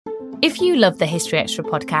If you love the History Extra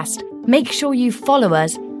podcast, make sure you follow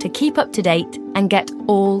us to keep up to date and get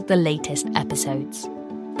all the latest episodes.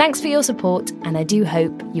 Thanks for your support, and I do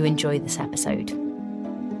hope you enjoy this episode.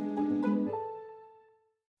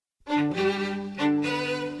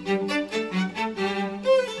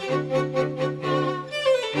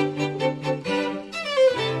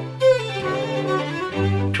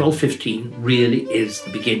 "1215 really is the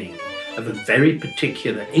beginning of a very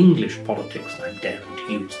particular English politics, and I'm daring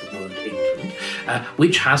to use the word England,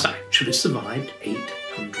 which has actually survived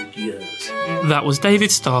 800 years. That was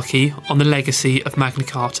David Starkey on the legacy of Magna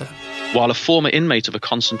Carta. While a former inmate of a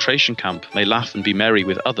concentration camp may laugh and be merry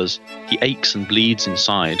with others, he aches and bleeds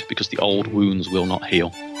inside because the old wounds will not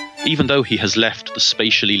heal. Even though he has left the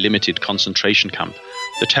spatially limited concentration camp,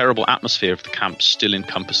 the terrible atmosphere of the camp still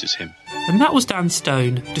encompasses him. And that was Dan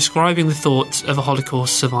Stone describing the thoughts of a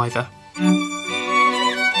Holocaust survivor.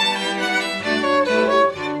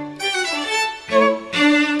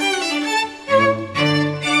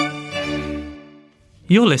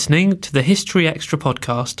 You're listening to the History Extra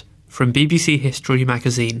podcast from BBC History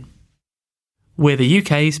magazine. We're the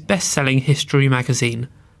UK's best-selling history magazine,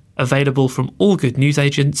 available from all good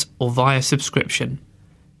newsagents or via subscription.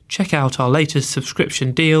 Check out our latest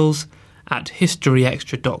subscription deals at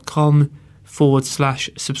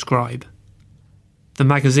historyextra.com/subscribe. The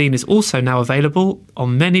magazine is also now available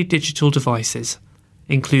on many digital devices,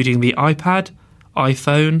 including the iPad,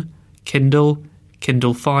 iPhone, Kindle,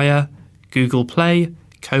 Kindle Fire, Google Play,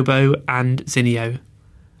 Kobo and Zinio.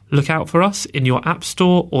 Look out for us in your App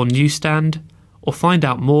Store or newsstand, or find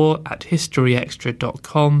out more at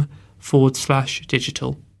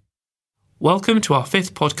historyextra.com/digital. Welcome to our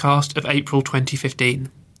 5th podcast of April 2015.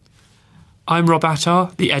 I'm Rob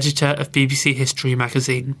Attar, the editor of BBC History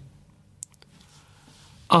magazine.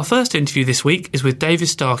 Our first interview this week is with David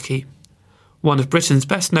Starkey, one of Britain's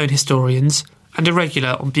best-known historians and a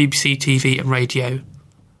regular on BBC TV and radio.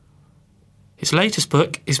 His latest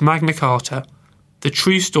book is Magna Carta, The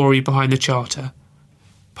True Story Behind the Charter,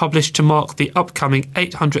 published to mark the upcoming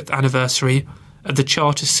 800th anniversary of the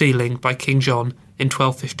Charter's sealing by King John in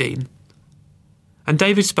 1215. And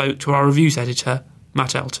David spoke to our reviews editor,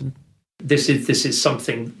 Matt Elton. This is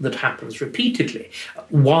something that happens repeatedly.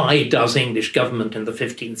 Why does English government in the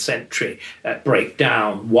 15th century break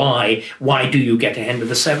down? Why do you get a Henry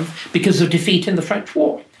VII? Because of defeat in the French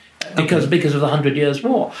War. Because of the 100 Years'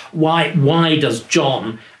 War. Why does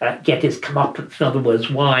John get his comeuppance? In other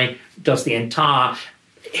words, why does the entire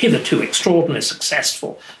hitherto extraordinarily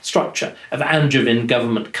successful structure of Angevin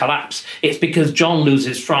government collapse? It's because John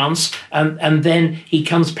loses France, and then he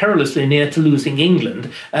comes perilously near to losing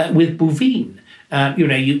England with Bouvines.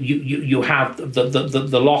 You have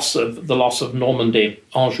the loss of Normandy,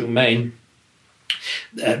 Anjou, Maine.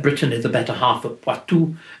 Britain is the better half of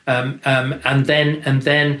Poitou, and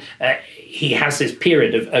then he has this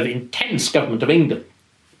period of intense government of England,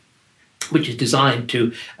 which is designed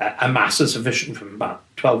to amass a sufficient, from about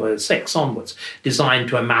 1206 onwards, designed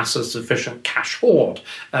to amass a sufficient cash hoard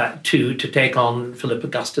to take on Philip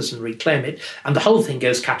Augustus and reclaim it. And the whole thing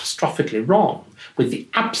goes catastrophically wrong with the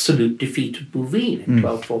absolute defeat of Bouvines in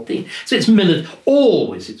 1214. So it's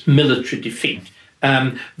military defeat.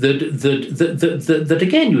 That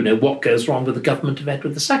again, what goes wrong with the government of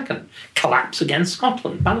Edward II? Collapse against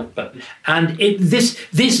Scotland, Bannockburn, and this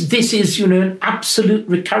is an absolute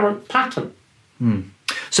recurrent pattern.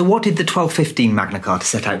 So, what did the 1215 Magna Carta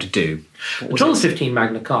set out to do? The 1215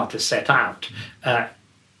 Magna Carta set out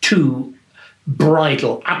to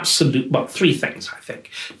bridle three things, I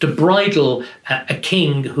think. To bridle a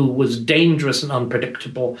king who was dangerous and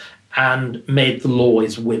unpredictable and made the law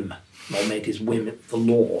his whim. Or made his whim the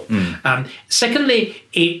law. Secondly,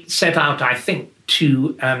 it set out, I think,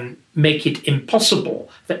 to make it impossible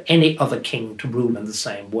for any other king to rule in the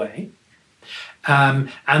same way. And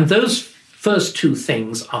those first two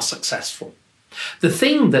things are successful. The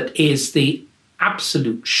thing that is the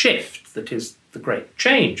absolute shift, that is the great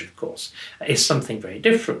change, of course, is something very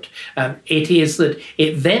different. It is that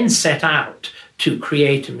it then set out to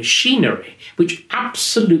create a machinery which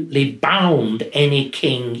absolutely bound any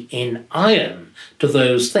king in iron to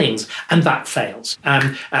those things, and that fails,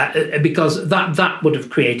 because that would have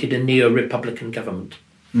created a neo-republican government.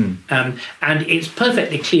 And it's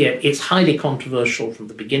perfectly clear it's highly controversial from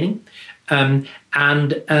the beginning,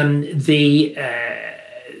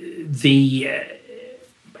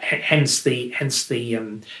 hence the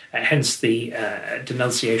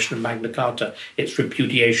denunciation of Magna Carta, its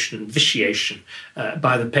repudiation and vitiation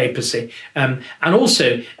by the papacy, and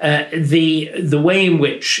also the way in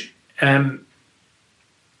which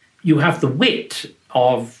you have the wit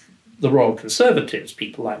of the Royal Conservatives,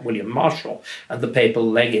 people like William Marshall and the papal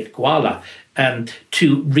legate Guala,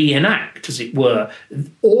 to reenact, as it were,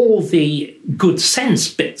 all the good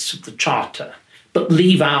sense bits of the Charter, but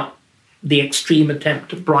leave out the extreme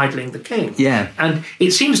attempt of bridling the king. Yeah. And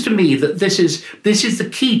it seems to me that this is the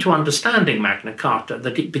key to understanding Magna Carta,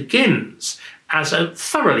 that it begins as a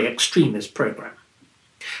thoroughly extremist programme.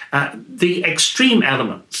 The extreme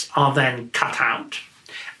elements are then cut out,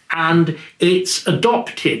 and it's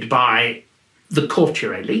adopted by the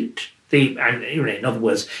courtier elite. In other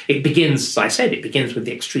words, it begins, as I said, it begins with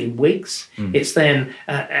the extreme Whigs. It's then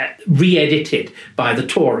re-edited by the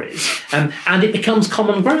Tories, and it becomes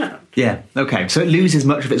common ground. Yeah, okay. So it loses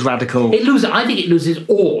much of its radical... I think it loses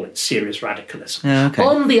all its serious radicalism. Okay.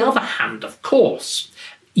 On the other hand, of course,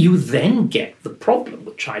 you then get the problem,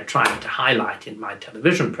 which I tried to highlight in my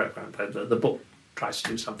television programme, the book tries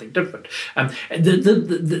to do something different.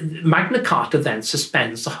 The Magna Carta then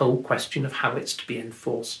suspends the whole question of how it's to be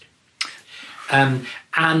enforced. The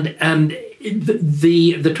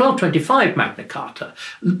 1225 Magna Carta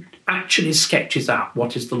actually sketches out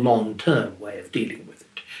what is the long-term way of dealing with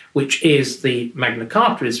it, which is the Magna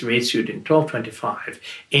Carta is reissued in 1225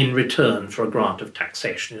 in return for a grant of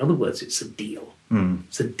taxation. In other words, it's a deal.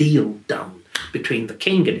 It's a deal done between the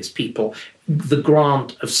king and his people, the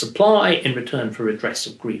grant of supply in return for redress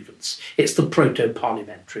of grievance. It's the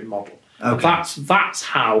proto-parliamentary model. Okay. That's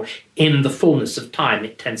how, in the fullness of time,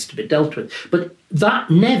 it tends to be dealt with. But that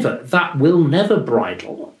will never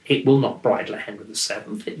bridle. It will not bridle a Henry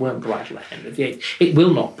VII. It won't bridle a Henry VIII. It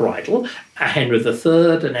will not bridle a Henry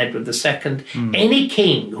III and Edward II. Any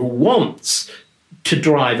king who wants to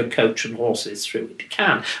drive a coach and horses through it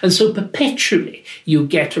can. And so perpetually you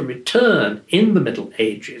get a return in the Middle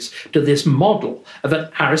Ages to this model of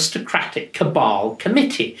an aristocratic cabal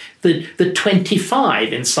committee, the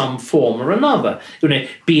 25 in some form or another,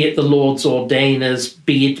 be it the Lords Ordainers,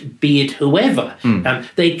 be it whoever.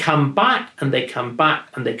 They come back and they come back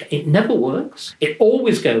and it never works. It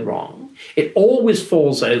always goes wrong. It always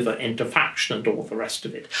falls over into faction and all the rest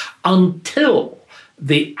of it, until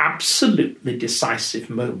the absolutely decisive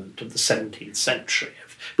moment of the 17th century,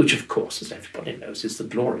 which, of course, as everybody knows, is the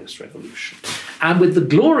Glorious Revolution. And with the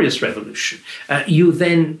Glorious Revolution, you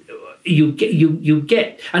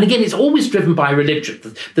get, and again, it's always driven by religion.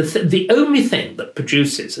 The only thing that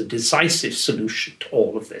produces a decisive solution to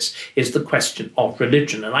all of this is the question of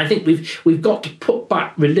religion. And I think we've got to put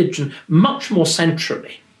back religion much more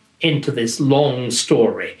centrally into this long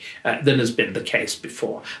story than has been the case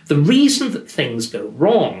before. The reason that things go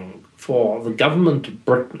wrong for the government of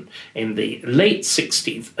Britain in the late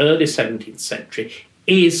 16th, early 17th century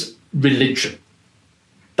is religion.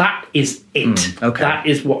 That is it. Okay. That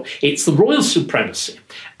is it's the royal supremacy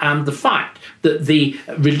and the fact that the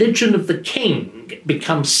religion of the king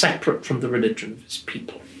becomes separate from the religion of his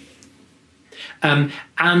people. And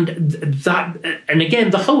again,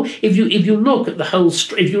 the whole. If you look at the whole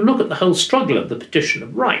struggle of the Petition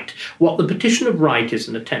of Right, what the Petition of Right is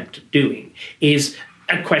an attempt at doing is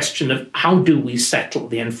a question of how do we settle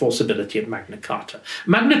the enforceability of Magna Carta.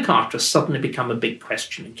 Magna Carta has suddenly become a big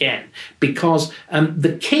question again because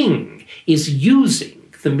the king is using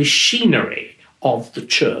the machinery of the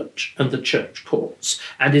church and the church courts,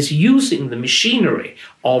 and is using the machinery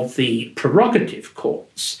of the prerogative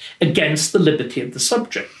courts against the liberty of the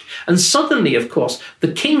subject. And suddenly, of course,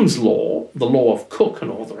 the king's law, the law of Coke and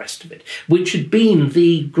all the rest of it, which had been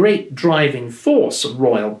the great driving force of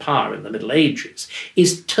royal power in the Middle Ages,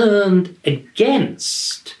 is turned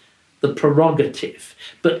against the prerogative,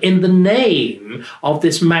 but in the name of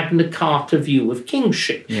this Magna Carta view of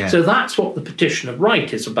kingship. Yeah. So that's what the Petition of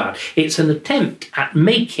Right is about. It's an attempt at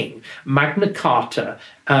making Magna Carta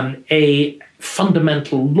a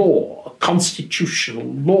fundamental law, a constitutional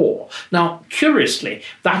law. Now, curiously,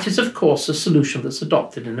 that is, of course, a solution that's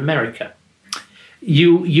adopted in America.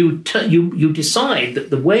 You decide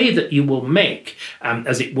that the way that you will make,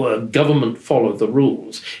 as it were, government follow the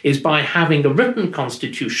rules is by having a written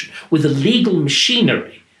constitution with a legal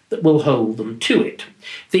machinery that will hold them to it.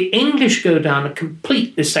 The English go down a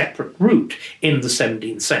completely separate route in the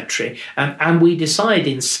 17th century, and we decide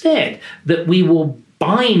instead that we will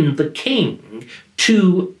bind the king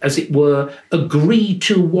to, as it were, agree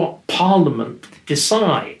to what Parliament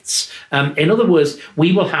decides. In other words,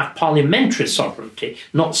 we will have parliamentary sovereignty,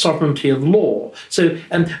 not sovereignty of law. So,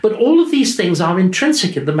 but all of these things are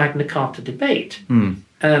intrinsic in the Magna Carta debate.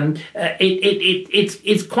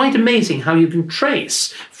 It's quite amazing how you can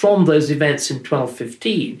trace from those events in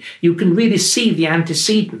 1215, you can really see the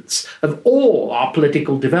antecedents of all our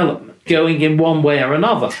political development going in one way or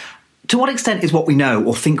another. To what extent is what we know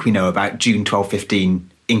or think we know about June 1215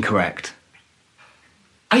 incorrect?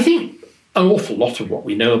 I think an awful lot of what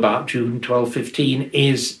we know about June 1215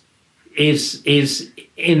 is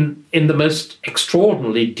in the most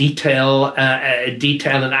extraordinarily detail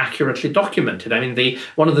and accurately documented. I mean,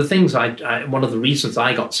 one of the reasons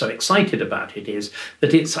I got so excited about it is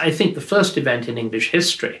that it's, I think, the first event in English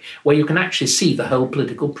history where you can actually see the whole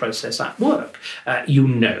political process at work. You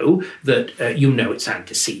know its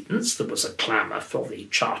antecedents. There was a clamour for the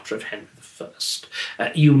Charter of Henry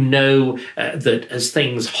I. You know that as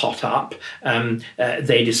things hot up,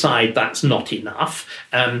 they decide that's not enough.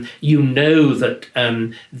 You know that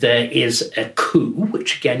there is a coup,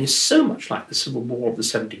 which again is so much like the Civil War of the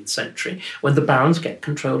 17th century, when the barons get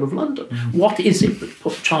control of London. What is it that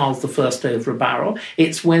put Charles I over a barrel?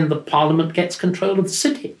 It's when the Parliament gets control of the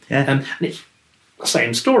city. Yeah. And it's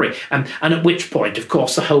same story, and at which point, of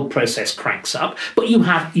course, the whole process cranks up. But you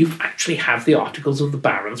actually have the Articles of the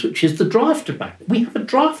Barons, which is the draft of Magna. We have a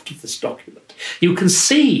draft of this document. You can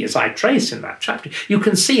see, as I trace in that chapter, you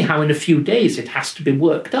can see how in a few days it has to be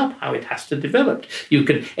worked up, how it has to develop. You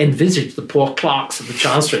can envisage the poor clerks of the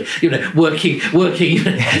Chancery, working,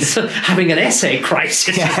 yes. having an essay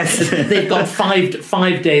crisis. Yes. They've got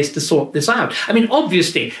five days to sort this out. I mean,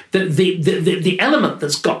 obviously, the element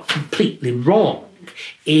that's got completely wrong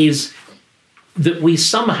is that we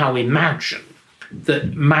somehow imagine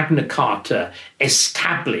that Magna Carta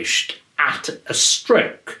established at a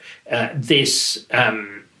stroke this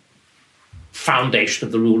foundation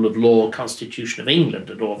of the rule of law, Constitution of England,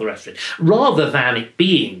 and all the rest of it, rather than it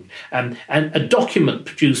being a document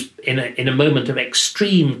produced in a moment of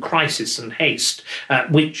extreme crisis and haste,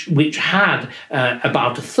 which had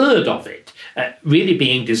about a third of it really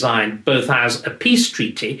being designed both as a peace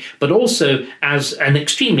treaty, but also as an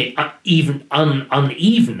extremely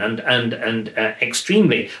uneven and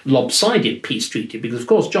extremely lopsided peace treaty, because, of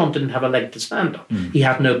course, John didn't have a leg to stand on. He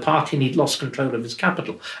had no party and he'd lost control of his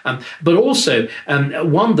capital. But also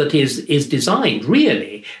one that is designed,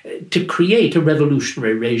 really, to create a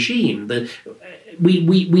revolutionary regime.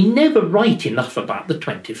 We never write enough about the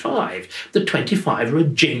 25. The 25 are a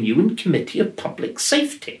genuine committee of public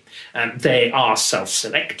safety. They are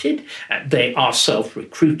self-selected, they are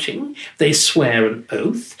self-recruiting, they swear an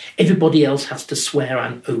oath. Everybody else has to swear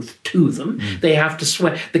an oath to them. They have to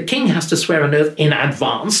swear, the king has to swear an oath in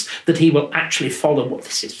advance that he will actually follow what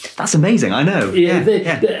this is. That's amazing, I know.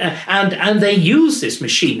 And they use this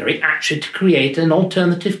machinery actually to create an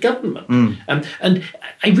alternative government. And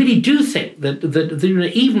I really do think that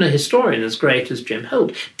even a historian as great as Jim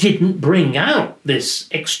Holt didn't bring out this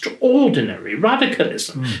extraordinary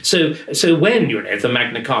radicalism. So when the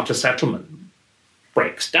Magna Carta settlement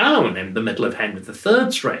breaks down in the middle of Henry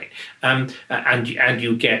III's reign, and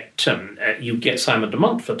you get Simon de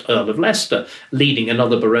Montfort, Earl of Leicester, leading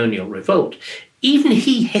another baronial revolt, even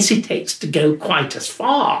he hesitates to go quite as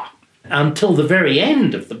far until the very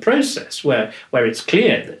end of the process, where it's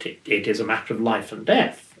clear that it is a matter of life and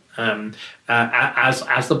death.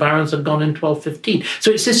 As the barons had gone in 1215.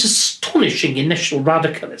 So it's this astonishing initial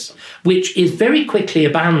radicalism, which is very quickly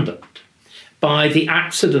abandoned by the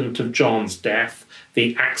accident of John's death,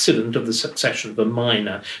 the accident of the succession of a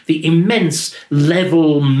minor, the immense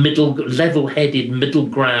level-headed, middle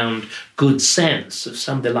ground good sense of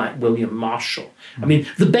somebody like William Marshall. I mean,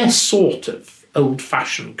 the best sort of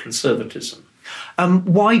old-fashioned conservatism.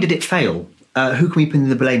 Why did it fail? Who can we pin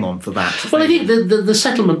the blame on for that? Well, I think the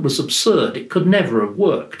settlement was absurd. It could never have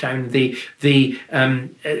worked. I mean, the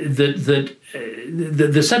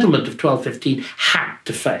settlement of 1215 had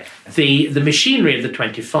to fail. The machinery of the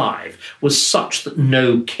 25 was such that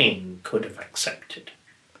no king could have accepted.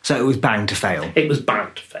 So it was bound to fail. It was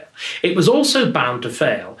bound to fail. It was also bound to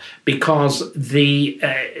fail because the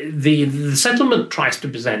settlement tries to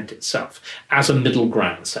present itself as a middle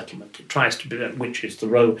ground settlement. It tries to present, which is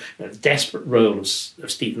the desperate role of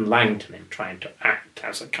Stephen Langton in trying to act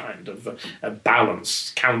as a kind of a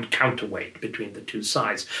balance, counterweight between the two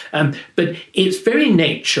sides. But its very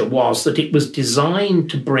nature was that it was designed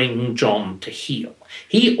to bring John to heel.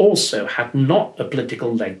 He also had not a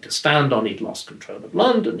political leg to stand on. He'd lost control of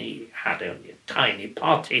London. He had only a tiny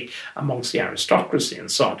party amongst the aristocracy and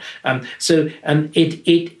so on. So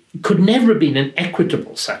it could never have been an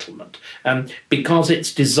equitable settlement because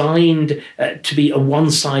it's designed to be a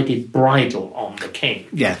one-sided bridle on the king.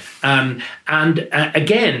 Yeah.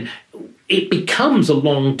 Again, it becomes a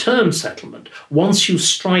long-term settlement once you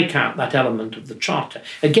strike out that element of the Charter.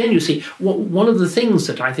 Again, you see, one of the things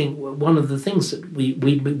that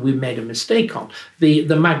we made a mistake on,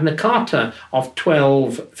 the Magna Carta of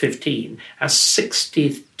 1215 has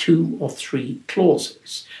 62 or 3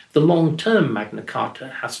 clauses. The long-term Magna Carta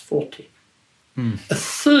has 40. A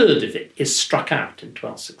third of it is struck out in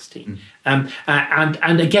 1216.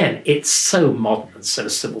 And again, it's so modern and so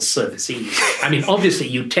civil service-y. I mean, obviously,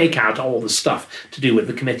 you take out all the stuff to do with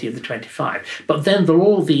the Committee of the 25, but then there are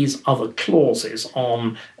all these other clauses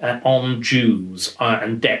on Jews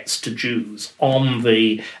and debts to Jews, on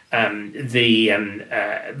the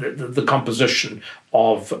composition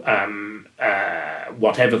of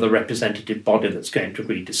whatever the representative body that's going to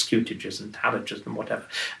read discutages and tallages and whatever.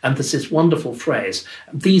 And there's this wonderful phrase,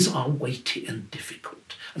 these are weighty and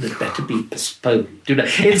difficult, and had better be postponed. You know,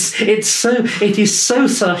 it is so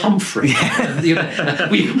Sir Humphrey. You know,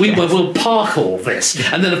 we'll park all this,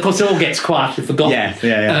 and then of course it all gets quietly forgotten.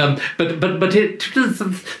 But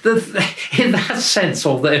in that sense,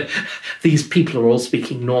 although these people are all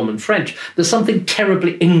speaking Norman French, there's something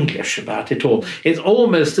terribly English about it all. It's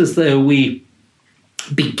almost as though we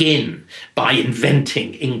begin by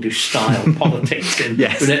inventing English-style politics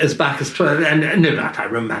as back as 12. And no doubt I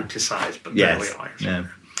romanticise, but there we are. Yeah.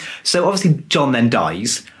 So obviously John then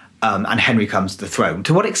dies, and Henry comes to the throne.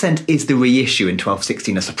 To what extent is the reissue in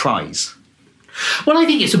 1216 a surprise? Well, I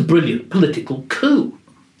think it's a brilliant political coup.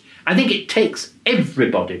 I think it takes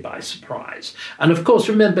everybody by surprise. And of course,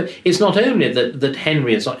 remember, it's not only that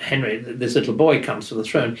Henry, this little boy, comes to the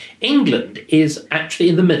throne. England is actually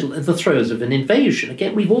in the middle of the throes of an invasion.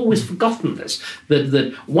 Again, we've always forgotten this,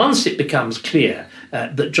 that once it becomes clear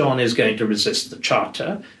that John is going to resist the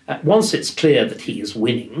Charter, once it's clear that he is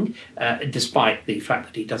winning, despite the fact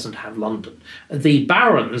that he doesn't have London, the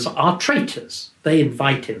barons are traitors. They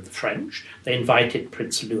invite in the French, they invite in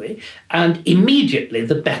Prince Louis, and immediately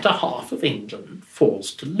the better half of England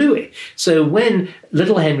falls to Louis. So when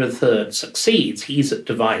little Henry III succeeds, he's at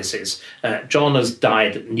Devizes. John has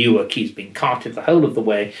died at Newark. He's been carted the whole of the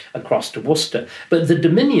way across to Worcester. But the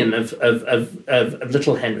dominion of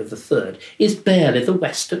little Henry III is barely the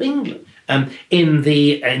west of England. In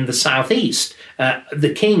the southeast,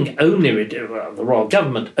 the king the royal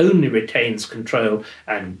government only retains control,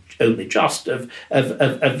 and only just of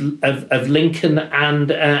Lincoln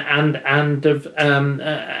and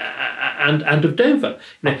of Dover.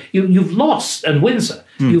 Now, you've lost, and Windsor.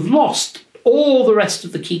 You've lost all the rest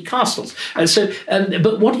of the key castles. And so,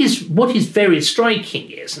 but what is very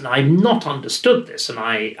striking is, and I've not understood this, and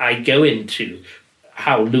I go into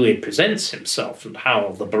how Louis presents himself and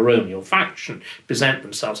how the baronial faction present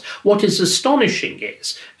themselves. What is astonishing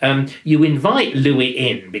is you invite Louis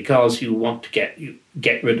in because you want to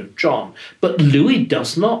get rid of John, but Louis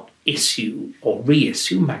does not issue or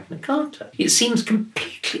reissue Magna Carta. It seems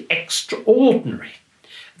completely extraordinary.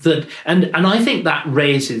 And I think that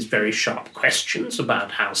raises very sharp questions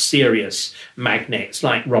about how serious magnates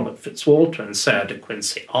like Robert Fitzwalter and Sarah de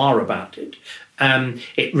Quincey are about it.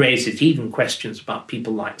 It raises even questions about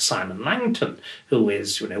people like Simon Langton, who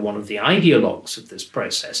is, one of the ideologues of this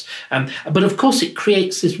process. But of course, it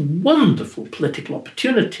creates this wonderful political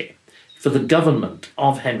opportunity for the government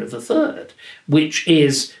of Henry III, which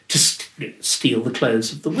is to steal the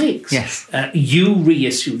clothes of the Whigs. Yes. You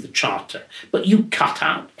reissue the Charter, but you cut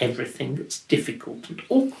out everything that's difficult and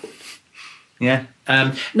awkward. Yeah.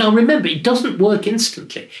 Now, remember, it doesn't work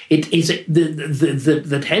instantly. It is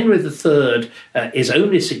that Henry III is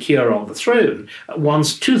only secure on the throne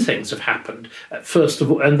once two things have happened. First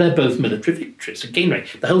of all, and they're both military victories. Again,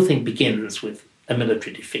 the whole thing begins with a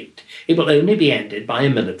military defeat. It will only be ended by a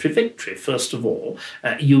military victory. First of all,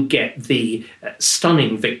 you get the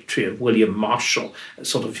stunning victory of William Marshall.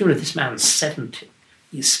 This man's 70.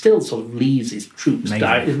 He still sort of leaves his troops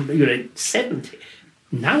down, 70.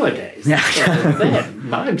 Nowadays,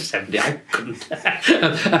 then I'm 70. I couldn't.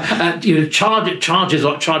 Charges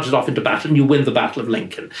off into battle, and you win the Battle of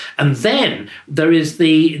Lincoln. And then there is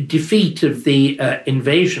the defeat of the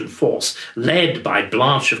invasion force led by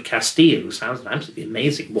Blanche of Castile, who sounds an absolutely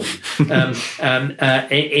amazing woman,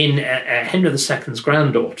 in Henry II's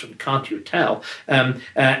granddaughter. And can't you tell? Her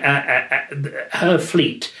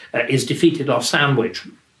fleet is defeated off Sandwich,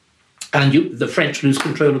 and the French lose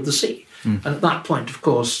control of the sea. And at that point, of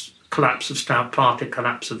course, collapse of Stout Party,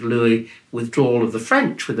 collapse of Louis, withdrawal of the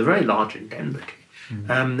French with a very large indemnity,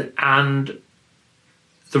 and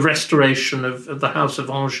the restoration of the House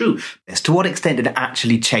of Anjou. To what extent did it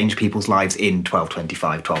actually change people's lives in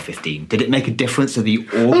 1225, 1215? Did it make a difference to the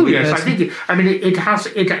ordinary Oh, yes, person? I think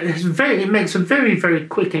it makes a very, very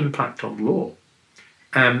quick impact on law.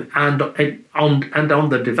 And on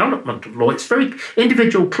the development of law,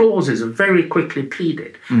 individual clauses are very quickly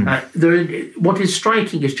pleaded. What is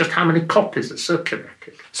striking is just how many copies are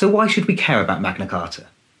circulated. So why should we care about Magna Carta?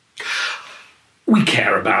 We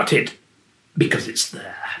care about it because it's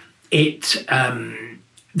there.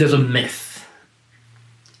 There's a myth.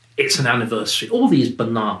 It's an anniversary. All these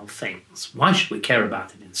banal things. Why should we care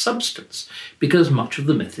about it in substance? Because much of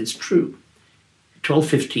the myth is true.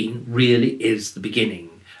 1215 really is the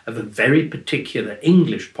beginning of a very particular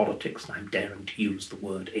English politics, and I'm daring to use the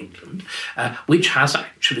word England, which has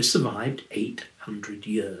actually survived 800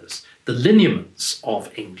 years. The lineaments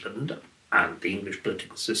of England and the English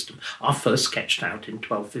political system are first sketched out in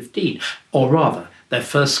 1215, or rather, they're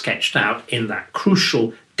first sketched out in that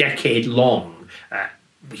crucial decade-long,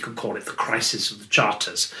 we could call it the crisis of the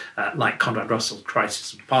charters, like Conrad Russell's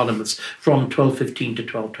crisis of parliaments, from 1215 to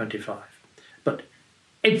 1225. But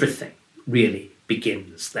everything really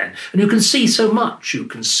begins then. And you can see so much. You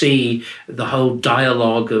can see the whole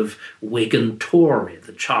dialogue of Whig and Tory.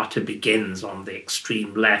 The Charter begins on the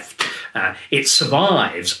extreme left. It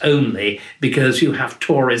survives only because you have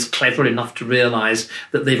Tories clever enough to realise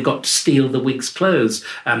that they've got to steal the Whigs' clothes.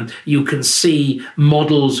 You can see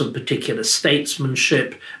models of particular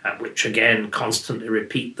statesmanship, which again constantly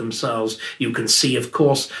repeat themselves. You can see, of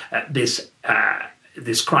course, this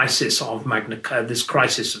crisis of this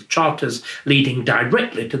crisis of charters leading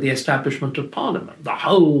directly to the establishment of Parliament. The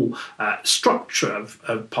whole structure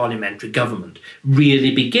of parliamentary government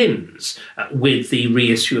really begins with the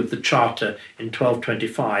reissue of the Charter in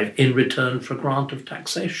 1225 in return for a grant of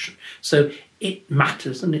taxation. So it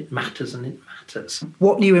matters and it matters and it matters.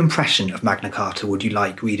 What new impression of Magna Carta would you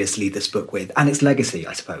like readers to leave this book with, and its legacy,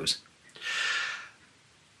 I suppose?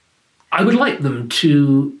 I would like them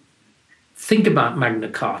to think about Magna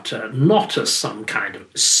Carta not as some kind of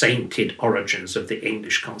sainted origins of the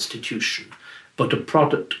English Constitution, but a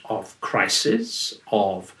product of crisis,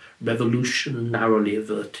 of revolution narrowly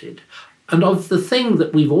averted, and of the thing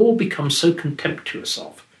that we've all become so contemptuous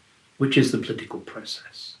of, which is the political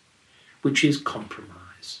process, which is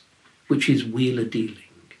compromise, which is wheeler dealing,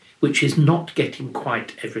 which is not getting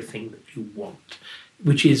quite everything that you want,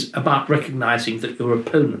 which is about recognising that your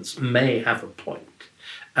opponents may have a point.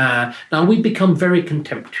 Now, we've become very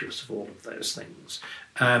contemptuous of all of those things.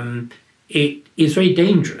 It is very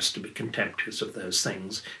dangerous to be contemptuous of those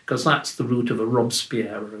things because that's the root of a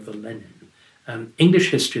Robespierre or of a Lenin.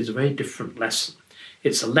 English history is a very different lesson.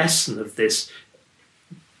 It's a lesson of this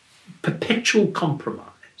perpetual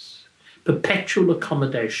compromise, perpetual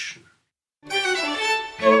accommodation.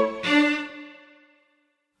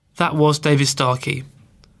 That was David Starkey.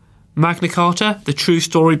 Magna Carta, the true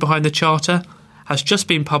story behind the Charter, has just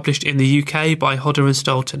been published in the UK by Hodder and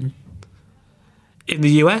Stoughton. In the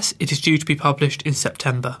US, it is due to be published in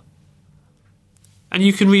September. And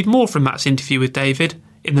you can read more from Matt's interview with David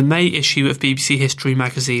in the May issue of BBC History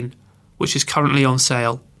magazine, which is currently on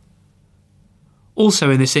sale. Also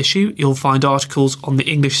in this issue, you'll find articles on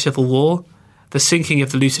the English Civil War, the sinking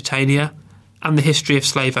of the Lusitania, and the history of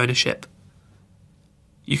slave ownership.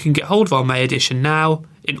 You can get hold of our May edition now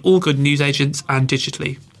in all good newsagents and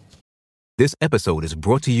digitally. This episode is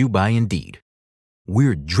brought to you by Indeed.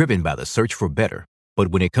 We're driven by the search for better, but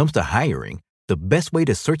when it comes to hiring, the best way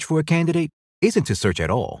to search for a candidate isn't to search at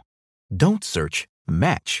all. Don't search,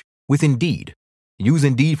 match with Indeed. Use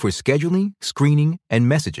Indeed for scheduling, screening, and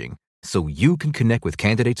messaging so you can connect with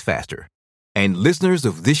candidates faster. And listeners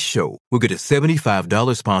of this show will get a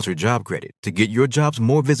 $75 sponsored job credit to get your jobs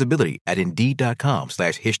more visibility at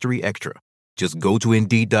Indeed.com/HistoryExtra. Just go to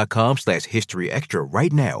Indeed.com/HistoryExtra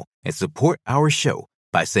right now and support our show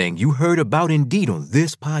by saying you heard about Indeed on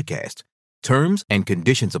this podcast. Terms and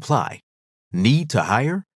conditions apply. Need to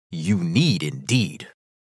hire? You need Indeed.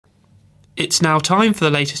 It's now time for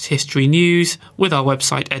the latest history news with our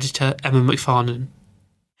website editor, Emma McFarlane.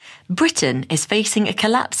 Britain is facing a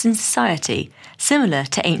collapse in society similar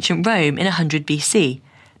to ancient Rome in 100 BC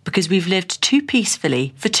because we've lived too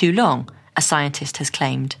peacefully for too long, a scientist has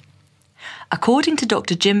claimed. According to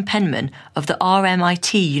Dr. Jim Penman of the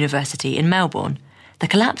RMIT University in Melbourne, the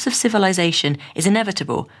collapse of civilization is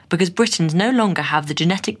inevitable because Britons no longer have the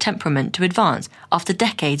genetic temperament to advance after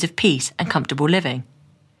decades of peace and comfortable living.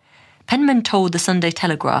 Penman told the Sunday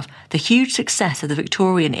Telegraph the huge success of the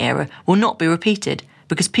Victorian era will not be repeated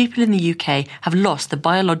because people in the UK have lost the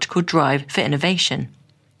biological drive for innovation.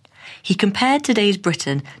 He compared today's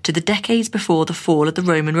Britain to the decades before the fall of the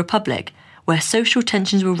Roman Republic, where social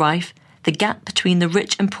tensions were rife, the gap between the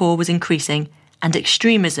rich and poor was increasing, and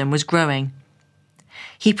extremism was growing.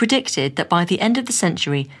 He predicted that by the end of the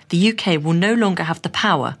century, the UK will no longer have the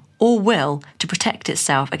power or will to protect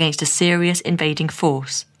itself against a serious invading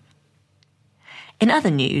force. In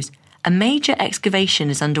other news, a major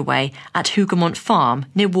excavation is underway at Hougoumont Farm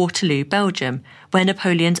near Waterloo, Belgium, where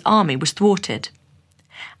Napoleon's army was thwarted.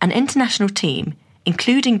 An international team,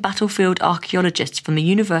 including battlefield archaeologists from the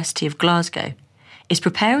University of Glasgow, is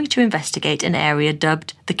preparing to investigate an area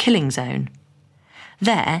dubbed the Killing Zone.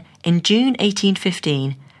 There, in June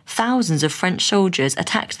 1815, thousands of French soldiers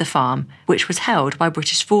attacked the farm, which was held by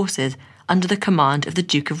British forces under the command of the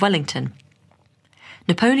Duke of Wellington.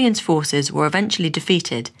 Napoleon's forces were eventually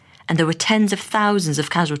defeated, and there were tens of thousands of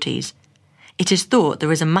casualties. It is thought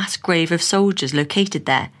there is a mass grave of soldiers located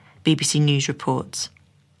there, BBC News reports.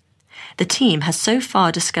 The team has so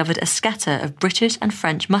far discovered a scatter of British and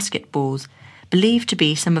French musket balls, believed to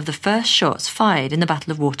be some of the first shots fired in the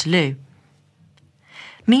Battle of Waterloo.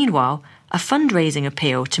 Meanwhile, a fundraising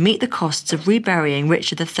appeal to meet the costs of reburying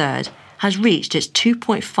Richard III has reached its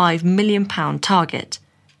 £2.5 million target.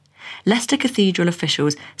 Leicester Cathedral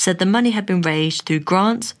officials said the money had been raised through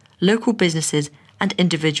grants, local businesses and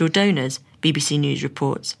individual donors, BBC News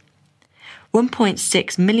reports.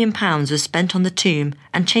 £1.6 million was spent on the tomb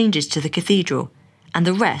and changes to the cathedral, and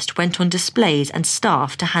the rest went on displays and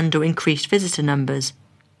staff to handle increased visitor numbers.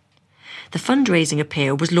 The fundraising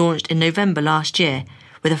appeal was launched in November last year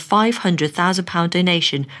with a £500,000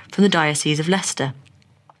 donation from the Diocese of Leicester.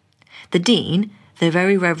 The Dean, the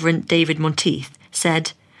Very Reverend David Monteith,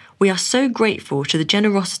 said, "We are so grateful to the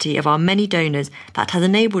generosity of our many donors that has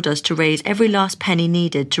enabled us to raise every last penny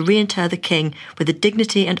needed to reinter the King with the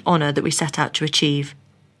dignity and honour that we set out to achieve."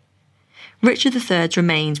 Richard III's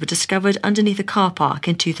remains were discovered underneath a car park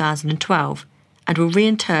in 2012 and were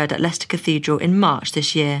reinterred at Leicester Cathedral in March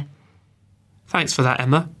this year. Thanks for that,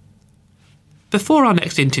 Emma. Before our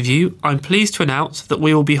next interview, I'm pleased to announce that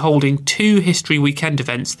we will be holding 2 History Weekend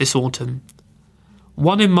events this autumn.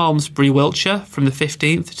 One in Malmesbury, Wiltshire, from the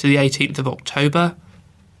 15th to the 18th of October,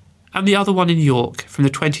 and the other one in York from the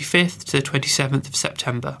 25th to the 27th of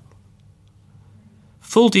September.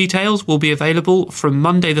 Full details will be available from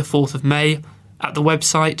Monday the 4th of May at the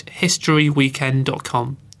website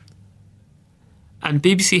historyweekend.com. And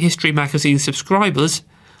BBC History Magazine subscribers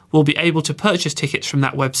will be able to purchase tickets from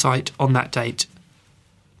that website on that date.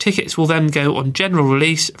 Tickets will then go on general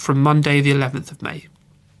release from Monday the 11th of May.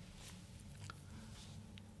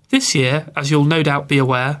 This year, as you'll no doubt be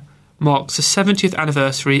aware, marks the 70th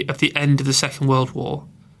anniversary of the end of the Second World War.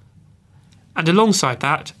 And alongside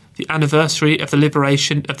that, the anniversary of the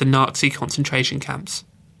liberation of the Nazi concentration camps.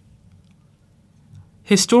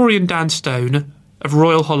 Historian Dan Stone, of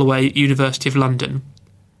Royal Holloway, University of London,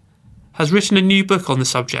 has written a new book on the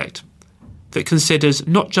subject that considers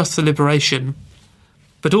not just the liberation,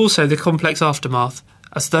 but also the complex aftermath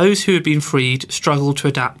as those who had been freed struggled to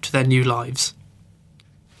adapt to their new lives.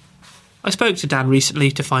 I spoke to Dan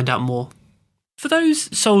recently to find out more. For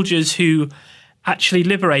those soldiers who actually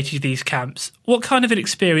liberated these camps, what kind of an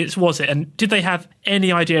experience was it, and did they have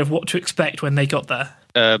any idea of what to expect when they got there?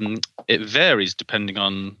 It varies depending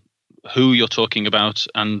on who you're talking about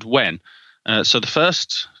and when. So the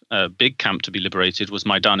first big camp to be liberated was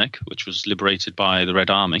Majdanek, which was liberated by the Red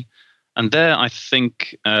Army. And there I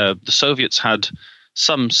think the Soviets had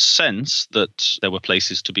some sense that there were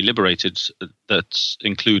places to be liberated that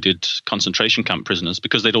included concentration camp prisoners,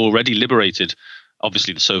 because they'd already liberated,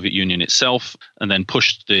 obviously, the Soviet Union itself, and then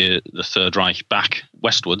pushed the Third Reich back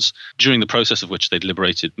westwards, during the process of which they'd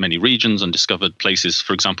liberated many regions and discovered places,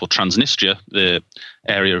 for example, Transnistria, the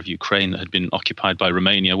area of Ukraine that had been occupied by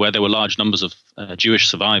Romania, where there were large numbers of Jewish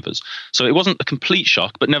survivors. So it wasn't a complete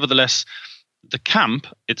shock, but nevertheless, the camp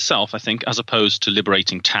itself, I think, as opposed to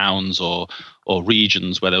liberating towns or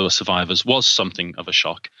regions where there were survivors, was something of a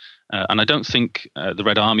shock. And I don't think the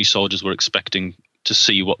Red Army soldiers were expecting to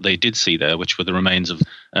see what they did see there, which were the remains of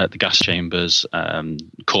the gas chambers,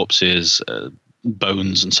 corpses,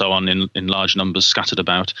 bones and so on in large numbers scattered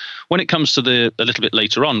about. When it comes to a little bit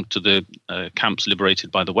later on, to the camps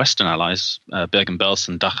liberated by the Western Allies,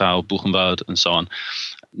 Bergen-Belsen, Dachau, Buchenwald and so on,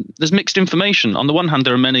 there's mixed information. On the one hand,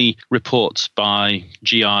 there are many reports by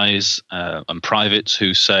GIs and privates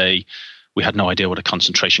who say, we had no idea what a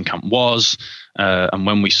concentration camp was, and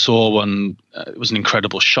when we saw one, it was an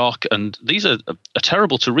incredible shock. And these are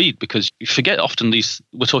terrible to read, because you forget often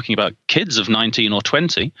we're talking about kids of 19 or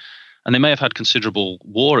 20, and they may have had considerable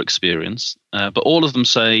war experience, but all of them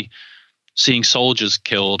say seeing soldiers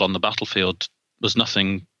killed on the battlefield was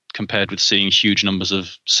nothing compared with seeing huge numbers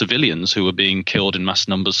of civilians who were being killed in mass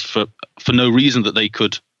numbers for no reason that they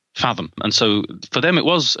could fathom. And so for them, it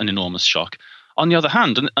was an enormous shock. On the other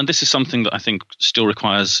hand, and this is something that I think still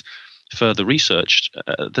requires further research,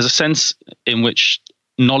 there's a sense in which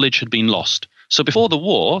knowledge had been lost. So before the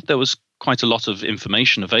war, there was quite a lot of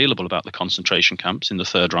information available about the concentration camps in the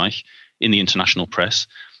Third Reich, in the international press.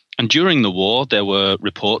 And during the war, there were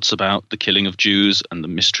reports about the killing of Jews and the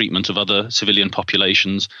mistreatment of other civilian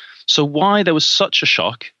populations. So why there was such a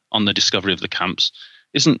shock on the discovery of the camps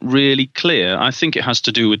isn't really clear. I think it has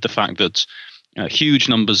to do with the fact that huge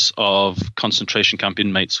numbers of concentration camp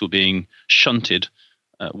inmates were being shunted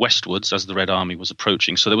westwards as the Red Army was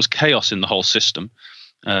approaching. So there was chaos in the whole system.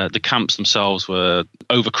 The camps themselves were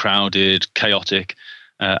overcrowded, chaotic,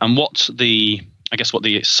 and what the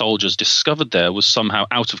soldiers discovered there was somehow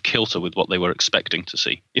out of kilter with what they were expecting to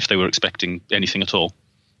see, if they were expecting anything at all.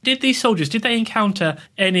 Did these soldiers, did they encounter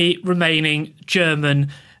any remaining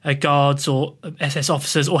German guards or SS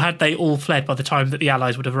officers, or had they all fled by the time that the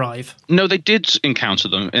Allies would arrive? No, they did encounter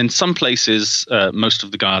them. In some places, most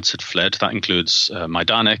of the guards had fled. That includes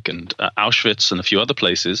Majdanek and Auschwitz and a few other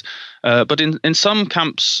places. But in some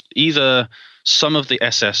camps, either some of the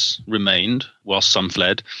SS remained while some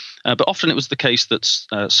fled, but often it was the case that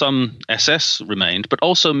some SS remained, but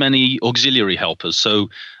also many auxiliary helpers. So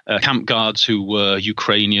camp guards who were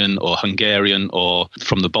Ukrainian or Hungarian or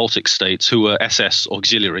from the Baltic states who were SS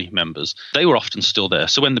auxiliary members, they were often still there.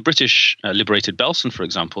 So when the British liberated Belsen, for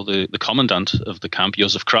example, the commandant of the camp,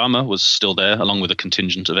 Josef Kramer, was still there, along with a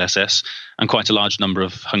contingent of SS and quite a large number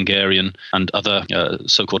of Hungarian and other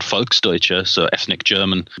so-called Volksdeutsche, so ethnic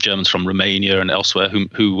Germans from Romania and elsewhere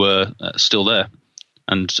who were still there.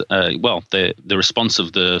 And, the response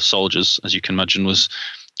of the soldiers, as you can imagine, was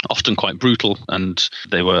often quite brutal, and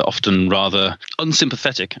they were often rather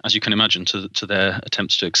unsympathetic, as you can imagine, to their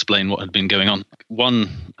attempts to explain what had been going on. One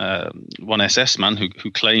SS man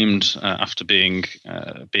who claimed after being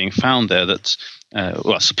found there that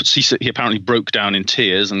he apparently broke down in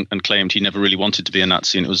tears and claimed he never really wanted to be a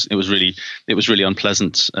Nazi, and it was really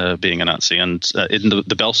unpleasant being a Nazi. And in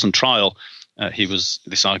the Belsen trial,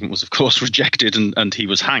 this argument was, of course, rejected and he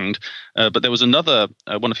was hanged. But there was another,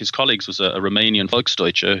 one of his colleagues was a Romanian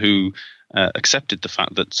Volksdeutsche who accepted the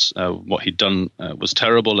fact that what he'd done was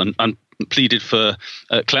terrible and pleaded for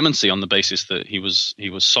clemency on the basis that he was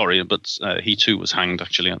sorry. But he too was hanged,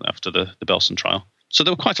 actually, after the Belsen trial. So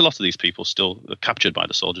there were quite a lot of these people still captured by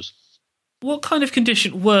the soldiers. What kind of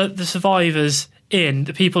condition were the survivors in,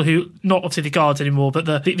 the people who, not obviously the guards anymore, but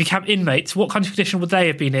the camp inmates? What kind of condition would they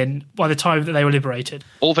have been in by the time that they were liberated?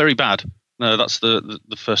 All very bad. That's the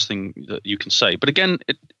first thing that you can say. But again,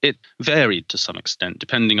 it varied to some extent,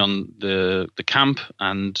 depending on the camp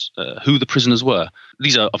and who the prisoners were.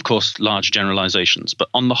 These are, of course, large generalizations. But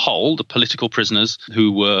on the whole, the political prisoners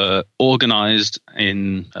who were organized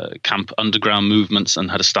in camp underground movements and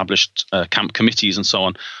had established camp committees and so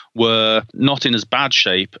on were not in as bad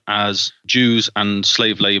shape as Jews and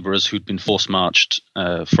slave laborers who'd been force-marched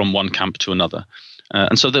from one camp to another.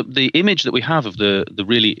 And so the image that we have of the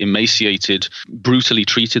really emaciated, brutally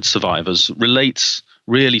treated survivors relates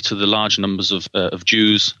really to the large numbers of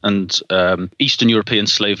Jews and Eastern European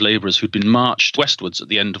slave laborers who'd been marched westwards at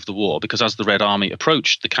the end of the war, because as the Red Army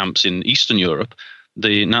approached the camps in Eastern Europe,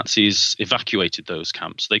 the Nazis evacuated those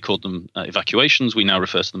camps. They called them evacuations. We now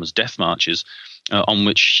refer to them as death marches, on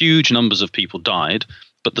which huge numbers of people died.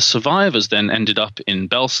 But the survivors then ended up in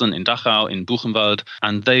Belsen, in Dachau, in Buchenwald,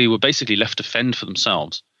 and they were basically left to fend for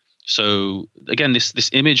themselves. So again, this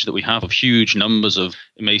image that we have of huge numbers of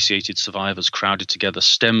emaciated survivors crowded together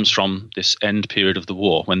stems from this end period of the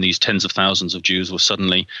war, when these tens of thousands of Jews were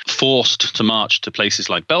suddenly forced to march to places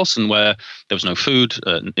like Belsen, where there was no food,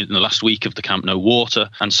 in the last week of the camp, no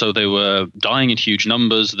water, and so they were dying in huge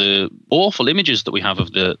numbers. The awful images that we have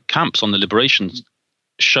of the camps on the liberation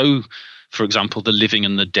show, for example, the living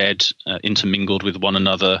and the dead intermingled with one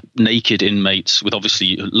another, naked inmates with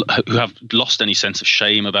obviously who have lost any sense of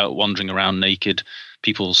shame about wandering around naked,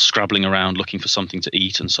 people scrabbling around looking for something to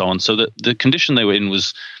eat and so on. So the condition they were in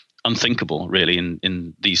was unthinkable, really,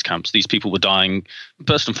 in these camps. These people were dying,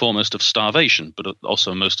 first and foremost, of starvation, but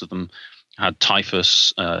also most of them had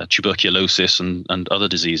typhus, tuberculosis, and other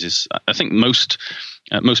diseases. I think most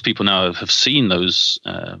people now have seen those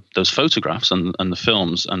photographs and the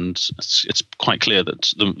films, and it's quite clear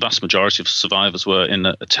that the vast majority of survivors were in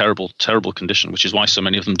a terrible, terrible condition, which is why so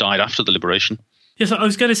many of them died after the liberation. Yes, I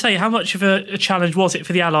was going to say, how much of a challenge was it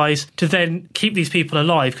for the Allies to then keep these people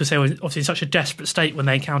alive, because they were obviously in such a desperate state when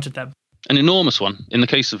they encountered them? An enormous one. In the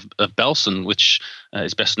case of Belsen, which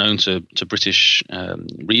is best known to British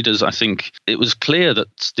readers, I think it was clear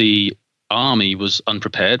that the army was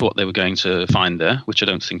unprepared what they were going to find there, which I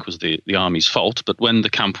don't think was the army's fault. But when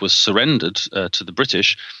the camp was surrendered to the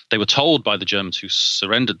British, they were told by the Germans who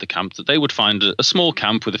surrendered the camp that they would find a small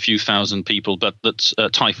camp with a few thousand people, but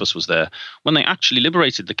that typhus was there. When they actually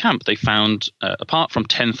liberated the camp, they found, apart from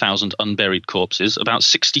 10,000 unburied corpses, about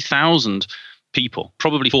 60,000 people,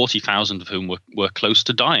 probably 40,000 of whom were close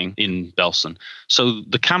to dying in Belsen. So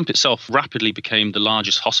the camp itself rapidly became the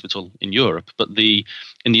largest hospital in Europe. But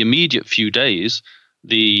in the immediate few days,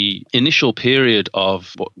 the initial period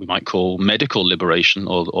of what we might call medical liberation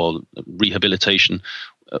or rehabilitation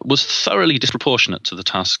was thoroughly disproportionate to the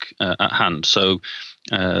task at hand. So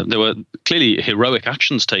there were clearly heroic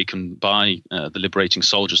actions taken by the liberating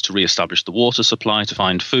soldiers to re-establish the water supply, to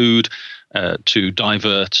find food, to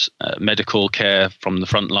divert medical care from the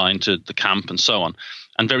front line to the camp and so on.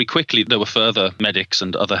 And very quickly, there were further medics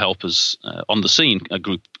and other helpers on the scene, a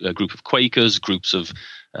group of Quakers, groups of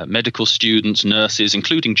medical students, nurses,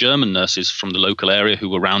 including German nurses from the local area who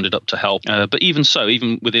were rounded up to help. But even so,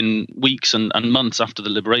 even within weeks and months after the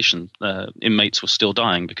liberation, inmates were still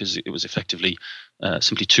dying because it was effectively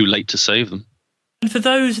simply too late to save them. And for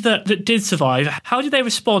those that did survive, how did they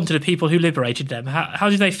respond to the people who liberated them? How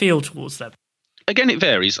did they feel towards them? Again, it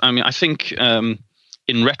varies. I mean, I think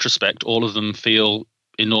in retrospect, all of them feel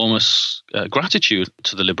enormous gratitude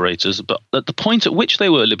to the liberators. But at the point at which they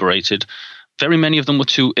were liberated, very many of them were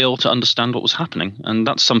too ill to understand what was happening. And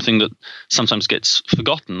that's something that sometimes gets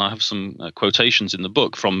forgotten. I have some quotations in the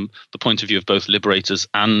book from the point of view of both liberators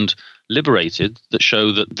and liberated that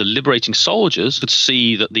show that the liberating soldiers could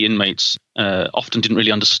see that the inmates often didn't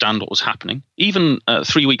really understand what was happening. Even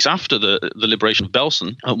 3 weeks after the liberation of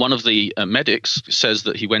Belsen, one of the medics says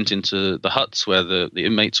that he went into the huts where the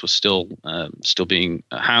inmates were still being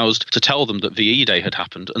housed to tell them that VE Day had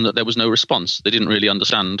happened and that there was no response. They didn't really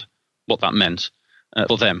understand what that meant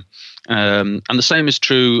for them. And the same is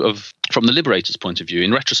true from the liberators' point of view.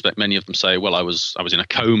 In retrospect, many of them say, well, I was in a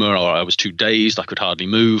coma, or I was too dazed, I could hardly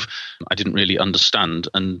move, I didn't really understand.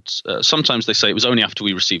 And sometimes they say it was only after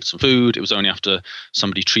we received some food, it was only after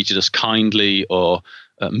somebody treated us kindly or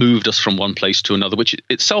moved us from one place to another, which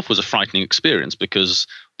itself was a frightening experience because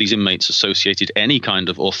these inmates associated any kind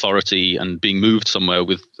of authority and being moved somewhere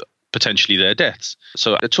with potentially their deaths.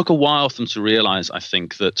 So it took a while for them to realize, I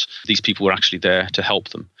think, that these people were actually there to help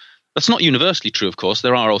them. That's not universally true, of course.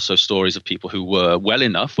 There are also stories of people who were well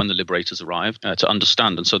enough when the liberators arrived to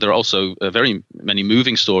understand. And so there are also very many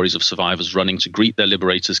moving stories of survivors running to greet their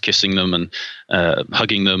liberators, kissing them and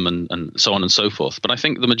hugging them and so on and so forth. But I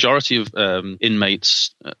think the majority of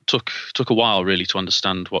inmates took a while really to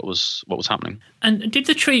understand what was happening. And did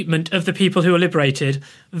the treatment of the people who were liberated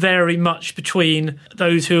vary much between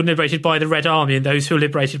those who were liberated by the Red Army and those who were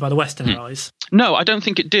liberated by the Western Allies? No, I don't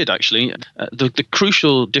think it did, actually. The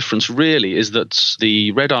crucial difference really is that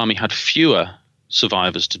the Red Army had fewer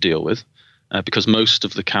survivors to deal with because most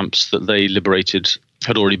of the camps that they liberated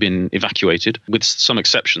had already been evacuated, with some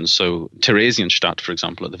exceptions. So Theresienstadt, for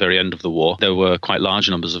example, at the very end of the war, there were quite large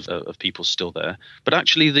numbers of people still there. But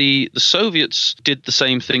actually the Soviets did the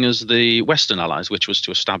same thing as the Western Allies, which was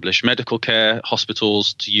to establish medical care,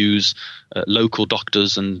 hospitals, to use local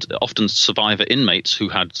doctors and often survivor inmates who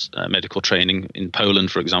had medical training in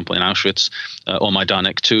Poland, for example, in Auschwitz or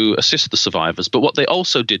Majdanek, to assist the survivors. But what they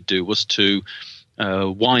also did do was to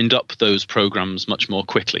wind up those programs much more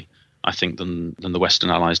quickly, I think, than the Western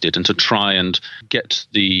Allies did, and to try and get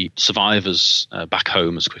the survivors back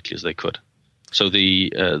home as quickly as they could. So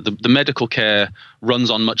the medical care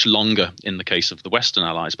runs on much longer in the case of the Western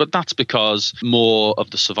Allies, but that's because more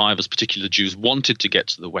of the survivors, particularly the Jews, wanted to get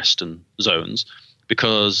to the Western zones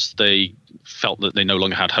because they felt that they no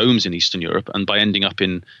longer had homes in Eastern Europe, and by ending up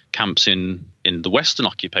in camps in the Western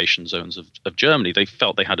occupation zones of Germany, they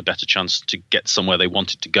felt they had a better chance to get somewhere they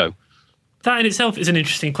wanted to go. That in itself is an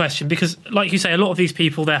interesting question because, like you say, a lot of these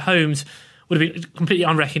people, their homes would have been completely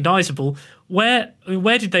unrecognisable. Where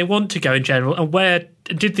did they want to go in general, and where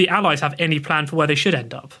did the Allies have any plan for where they should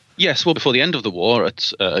end up? Yes, well, before the end of the war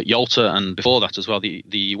at Yalta, and before that as well,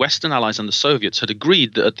 the Western Allies and the Soviets had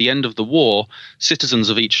agreed that at the end of the war, citizens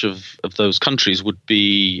of each of those countries would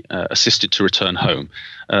be assisted to return home.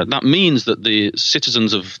 That means that the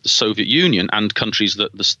citizens of the Soviet Union and countries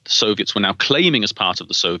that the Soviets were now claiming as part of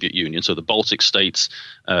the Soviet Union, so the Baltic states,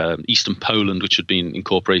 Eastern Poland, which had been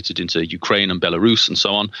incorporated into Ukraine and Belarus and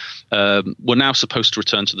so on, were now supposed to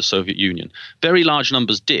return to the Soviet Union. Very large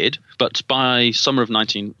numbers did, but by summer of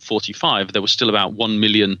 1945, there was still about 1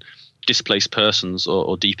 million displaced persons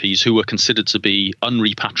or DPs who were considered to be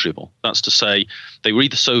unrepatriable. That's to say, they were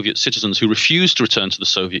either Soviet citizens who refused to return to the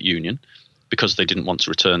Soviet Union because they didn't want to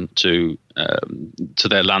return to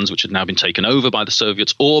their lands, which had now been taken over by the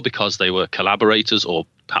Soviets, or because they were collaborators, or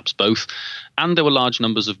perhaps both. And there were large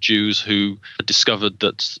numbers of Jews who had discovered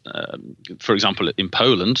that, for example, in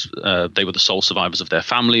Poland, they were the sole survivors of their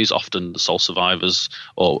families, often the sole survivors,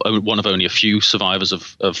 or one of only a few survivors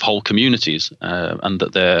of whole communities, and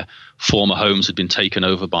that their former homes had been taken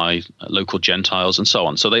over by local Gentiles and so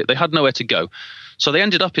on. So they had nowhere to go. So they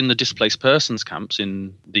ended up in the displaced persons camps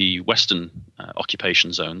in the Western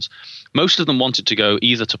occupation zones. Most of them wanted to go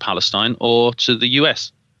either to Palestine or to the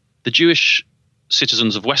US. The Jewish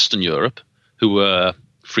citizens of Western Europe, who were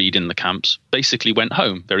freed in the camps, basically went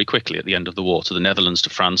home very quickly at the end of the war, to the Netherlands, to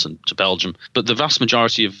France and to Belgium. But the vast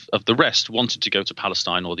majority of the rest wanted to go to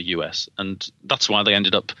Palestine or the US. And that's why they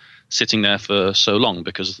ended up sitting there for so long,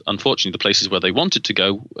 because unfortunately the places where they wanted to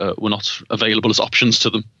go were not available as options to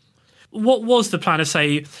them. What was the plan of,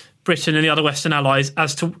 say, Britain and the other Western allies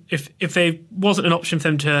as to if there wasn't an option for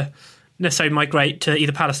them to necessarily migrate to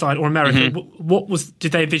either Palestine or America? What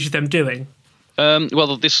did they envisage them doing?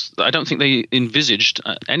 Well, I don't think they envisaged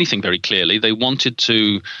anything very clearly. They wanted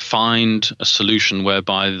to find a solution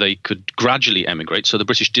whereby they could gradually emigrate. So the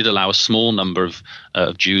British did allow a small number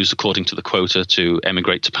of Jews, according to the quota, to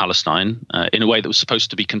emigrate to Palestine in a way that was supposed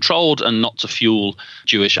to be controlled and not to fuel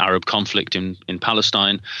Jewish-Arab conflict in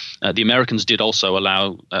Palestine. The Americans did also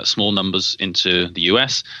allow small numbers into the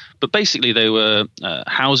US. But basically, they were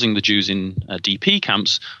housing the Jews in DP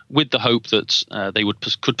camps with the hope that they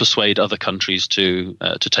could persuade other countries to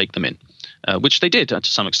take them in, which they did to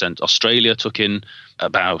some extent. Australia took in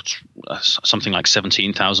about something like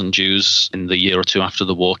 17,000 Jews in the year or two after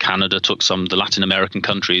the war. Canada took some, the Latin American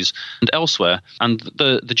countries and elsewhere. And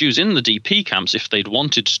the Jews in the DP camps, if they'd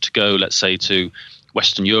wanted to go, let's say, to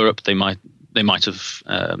Western Europe, they might have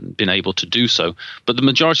been able to do so. But the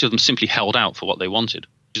majority of them simply held out for what they wanted.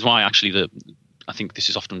 Which is why actually I think this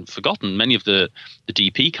is often forgotten. Many of the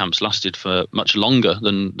DP camps lasted for much longer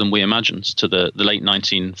than we imagined, to the late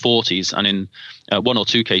 1940s, and in one or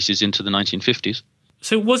two cases into the 1950s.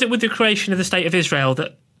 So was it with the creation of the State of Israel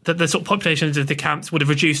that the sort of populations of the camps would have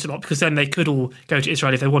reduced a lot, because then they could all go to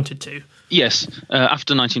Israel if they wanted to? Yes.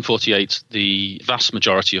 After 1948, the vast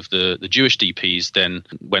majority of the Jewish DPs then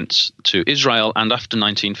went to Israel, and after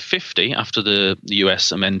 1950, after the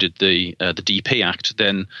US amended the DP Act,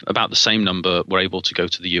 then about the same number were able to go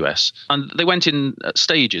to the US. And they went in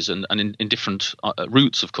stages and in different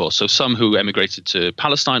routes, of course. So some who emigrated to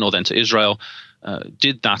Palestine or then to Israel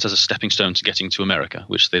did that as a stepping stone to getting to America,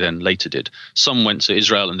 which they then later did. Some went to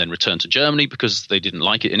Israel and then returned to Germany because they didn't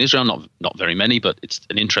like it in Israel. Not very many, but it's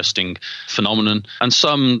an interesting phenomenon. And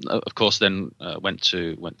some, of course, then went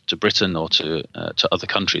to Britain or to other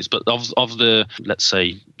countries. But of the, let's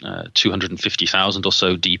say, 250,000 or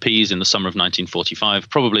so DPs in the summer of 1945,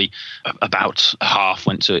 probably about half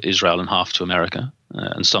went to Israel and half to America,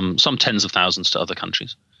 and some tens of thousands to other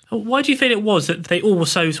countries. Why do you feel it was that they all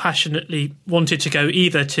so passionately wanted to go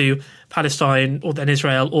either to Palestine or then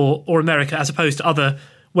Israel or America, as opposed to other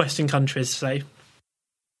Western countries, say?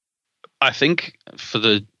 I think for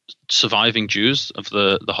the surviving Jews of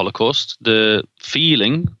the Holocaust, the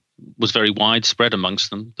feeling was very widespread amongst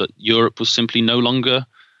them that Europe was simply no longer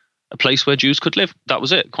a place where Jews could live. That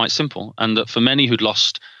was it, quite simple. And that for many who'd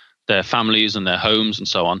lost their families and their homes and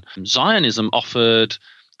so on, Zionism offered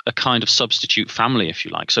a kind of substitute family, if you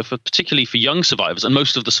like. So particularly for young survivors, and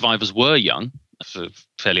most of the survivors were young, for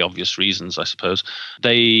fairly obvious reasons, I suppose,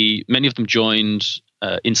 many of them joined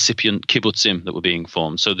incipient kibbutzim that were being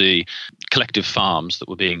formed, so the collective farms that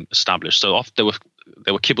were being established. So there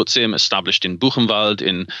were kibbutzim established in Buchenwald,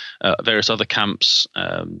 in various other camps.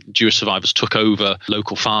 Jewish survivors took over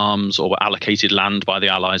local farms or were allocated land by the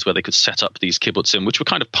Allies where they could set up these kibbutzim, which were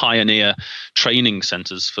kind of pioneer training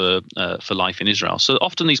centers for life in Israel. So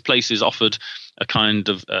often these places offered a kind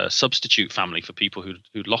of substitute family for people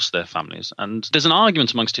who'd lost their families. And there's an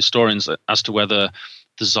argument amongst historians as to whether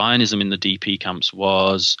the Zionism in the DP camps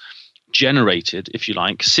was generated, if you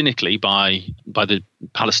like, cynically by the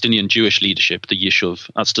Palestinian Jewish leadership, the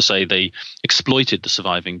Yishuv. That's to say, they exploited the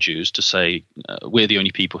surviving Jews to say, we're the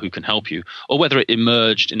only people who can help you, or whether it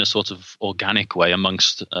emerged in a sort of organic way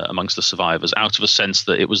amongst the survivors, out of a sense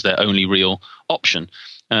that it was their only real option.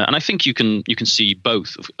 And I think you can see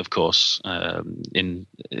both, of course, in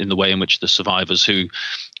the way in which the survivors who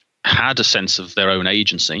had a sense of their own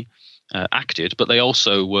agency acted, but they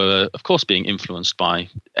also were, of course, being influenced by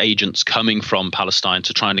agents coming from Palestine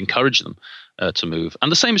to try and encourage them to move.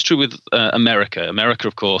 And the same is true with America. America,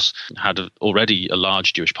 of course, had already a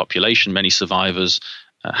large Jewish population. Many survivors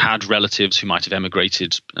had relatives who might have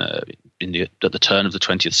emigrated at the turn of the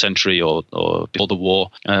 20th century or before the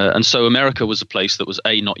war. And so America was a place that was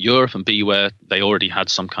A, not Europe, and B, where they already had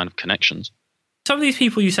some kind of connections. Some of these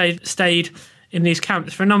people, you say, stayed in these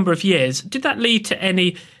camps for a number of years. Did that lead to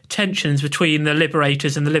any tensions between the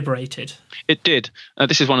liberators and the liberated. It did.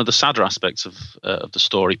 This is one of the sadder aspects of the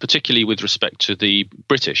story, particularly with respect to the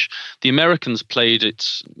British. The Americans played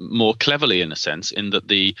it more cleverly, in a sense, in that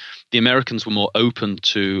the Americans were more open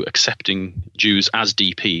to accepting Jews as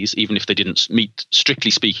DPs, even if they didn't meet,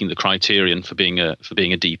 strictly speaking, the criterion for being a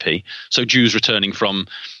DP. So Jews returning from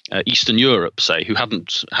Eastern Europe, say, who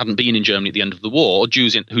hadn't been in Germany at the end of the war, or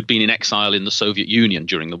Jews who'd been in exile in the Soviet Union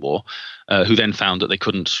during the war, who then found that they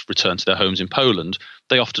couldn't return to their homes in Poland,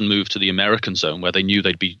 they often moved to the American zone where they knew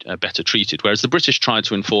they'd be better treated. Whereas the British tried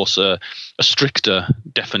to enforce a stricter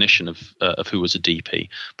definition of who was a DP.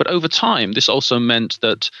 But over time, this also meant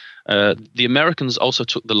that the Americans also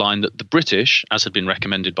took the line that the British, as had been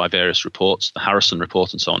recommended by various reports, the Harrison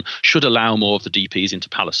Report and so on, should allow more of the DPs into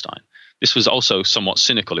Palestine. This was also somewhat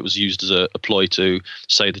cynical. It was used as a ploy to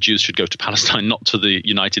say the Jews should go to Palestine, not to the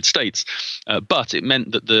United States. But it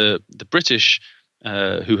meant that the British,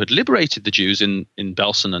 who had liberated the Jews in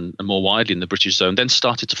Belsen and more widely in the British zone, then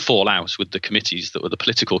started to fall out with the committees that were the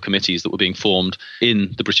political committees that were being formed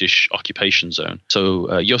in the British occupation zone.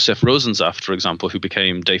 So Josef Rosensaft, for example, who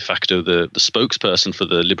became de facto the spokesperson for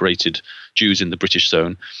the liberated Jews in the British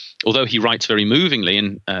zone, although he writes very movingly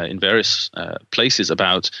in various places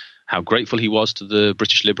about how grateful he was to the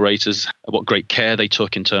British liberators, what great care they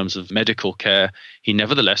took in terms of medical care, he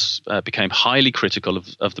nevertheless became highly critical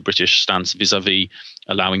of the British stance vis-à-vis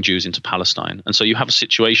allowing Jews into Palestine. And so you have a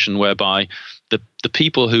situation whereby the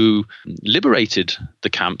people who liberated the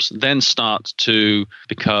camps then start to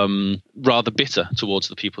become rather bitter towards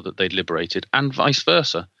the people that they'd liberated, and vice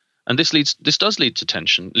versa. And this does lead to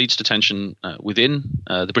tension. Leads to tension within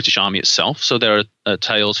the British Army itself. So there are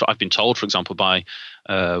tales. I've been told, for example, by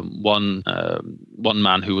one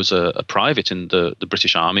man who was a private in the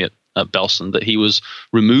British Army at Belsen, that he was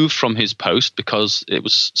removed from his post because it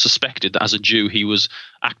was suspected that as a Jew he was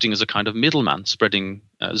acting as a kind of middleman, spreading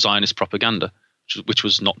Zionist propaganda, which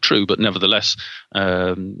was not true. But nevertheless,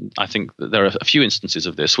 I think that there are a few instances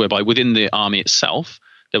of this whereby within the army itself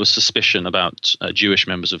there was suspicion about Jewish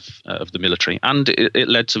members of the military, and it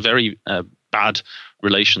led to very bad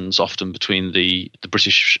relations often between the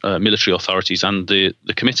British military authorities and the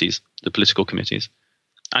committees, the political committees.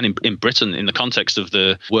 And in Britain, in the context of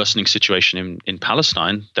the worsening situation in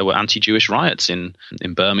Palestine, there were anti-Jewish riots in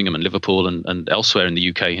Birmingham and Liverpool and elsewhere in the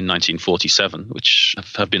UK in 1947, which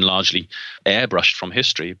have been largely airbrushed from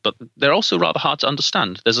history. But they're also rather hard to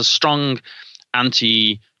understand. There's a strong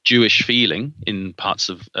anti-Jewish feeling in parts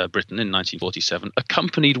of Britain in 1947,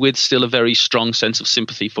 accompanied with still a very strong sense of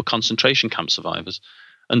sympathy for concentration camp survivors.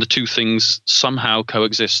 And the two things somehow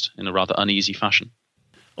coexist in a rather uneasy fashion.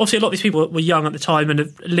 Obviously, a lot of these people were young at the time and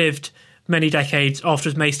have lived many decades after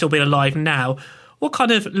may still be alive now. What kind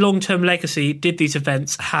of long-term legacy did these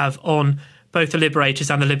events have on both the liberators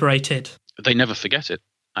and the liberated? They never forget it.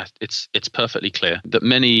 It's perfectly clear that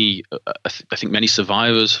I think many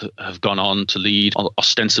survivors have gone on to lead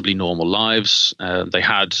ostensibly normal lives. They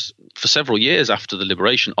had, for several years after the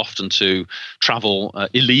liberation, often to travel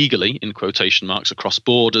illegally, in quotation marks, across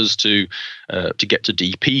borders to get to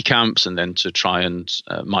DP camps and then to try and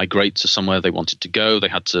migrate to somewhere they wanted to go. They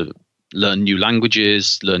had to learn new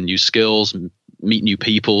languages, learn new skills, meet new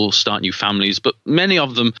people, start new families. But many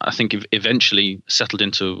of them, I think, eventually settled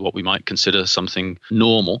into what we might consider something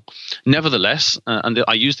normal. Nevertheless, and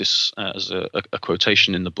I use this as a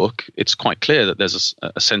quotation in the book, it's quite clear that there's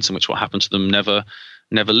a sense in which what happened to them never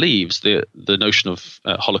leaves. The notion of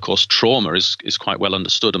Holocaust trauma is quite well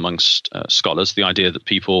understood amongst scholars. The idea that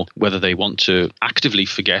people, whether they want to actively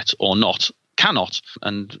forget or not, cannot,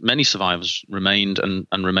 and many survivors remained and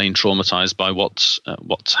remain traumatized by what's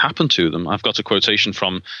happened to them. I've got a quotation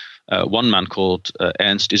from one man called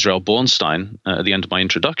Ernst Israel Bornstein at the end of my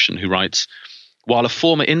introduction, who writes, "While a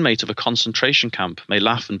former inmate of a concentration camp may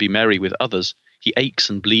laugh and be merry with others, he aches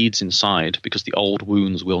and bleeds inside because the old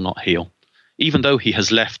wounds will not heal. Even though he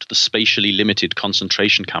has left the spatially limited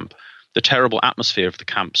concentration camp, the terrible atmosphere of the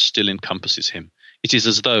camp still encompasses him. It is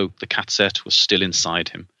as though the KZ was still inside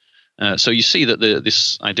him." So you see that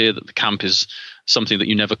this idea that the camp is something that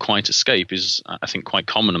you never quite escape is, I think, quite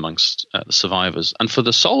common amongst the survivors. And for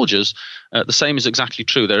the soldiers, the same is exactly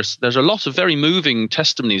true. There's a lot of very moving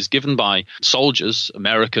testimonies given by soldiers,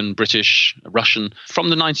 American, British, Russian, from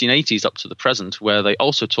the 1980s up to the present, where they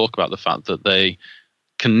also talk about the fact that they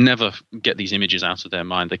can never get these images out of their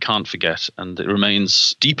mind. They can't forget, and it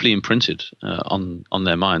remains deeply imprinted on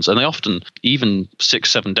their minds. And they often, even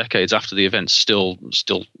 6-7 decades after the event, still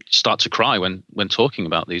start to cry when talking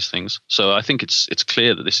about these things. So I think it's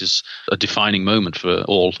clear that this is a defining moment for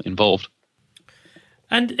all involved.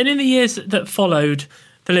 And in the years that followed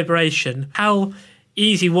the liberation, how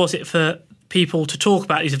easy was it for people to talk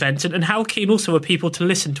about these events, and how keen also were people to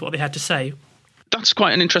listen to what they had to say? That's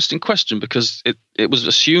quite an interesting question, because it was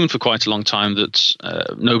assumed for quite a long time that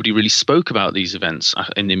nobody really spoke about these events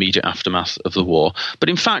in the immediate aftermath of the war. But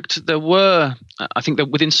in fact, there were, I think that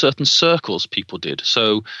within certain circles, people did.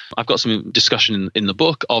 So I've got some discussion in the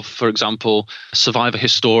book of, for example, survivor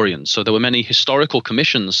historians. So there were many historical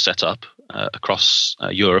commissions set up across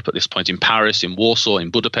Europe at this point, in Paris, in Warsaw,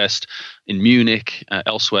 in Budapest, in Munich,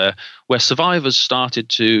 elsewhere, where survivors started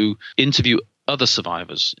to interview other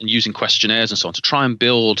survivors and using questionnaires and so on to try and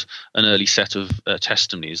build an early set of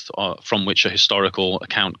testimonies from which a historical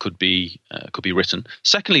account could be written.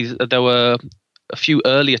 Secondly, there were a few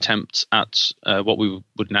early attempts at what we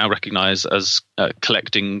would now recognize as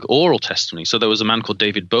collecting oral testimony. So there was a man called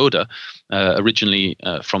David Boda, originally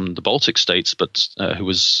from the Baltic states, but who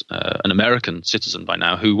was an American citizen by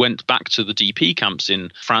now, who went back to the DP camps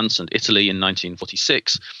in France and Italy in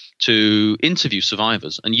 1946 to interview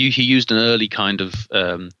survivors. And he used an early kind of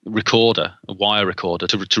recorder, a wire recorder,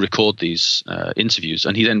 to record these interviews.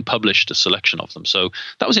 And he then published a selection of them. So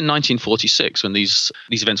that was in 1946, when these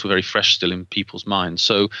events were very fresh still in people's minds.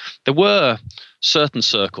 So there were certain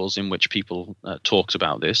circles in which people talked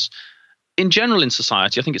about this. In general, in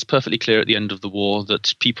society, I think it's perfectly clear at the end of the war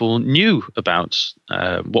that people knew about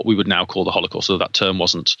what we would now call the Holocaust, so that term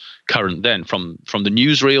wasn't current then, from the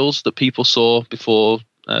newsreels that people saw before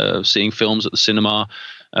seeing films at the cinema,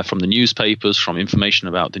 from the newspapers, from information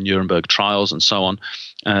about the Nuremberg trials and so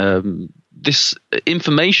on. This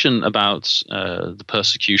information about the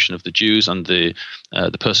persecution of the Jews and the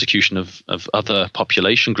persecution of other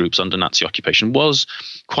population groups under Nazi occupation was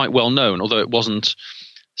quite well known, although it wasn't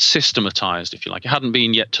systematized, if you like. It hadn't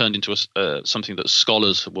been yet turned into something that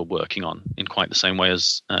scholars were working on in quite the same way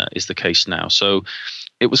as is the case now. So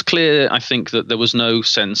it was clear, I think, that there was no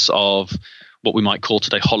sense of what we might call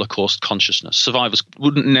today Holocaust consciousness. Survivors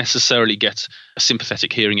wouldn't necessarily get a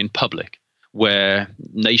sympathetic hearing in public, where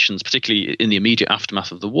nations, particularly in the immediate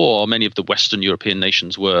aftermath of the war, many of the Western European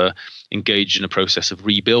nations were engaged in a process of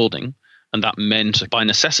rebuilding. And that meant, by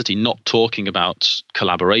necessity, not talking about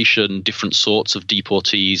collaboration, different sorts of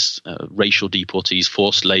deportees, racial deportees,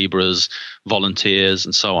 forced laborers, volunteers,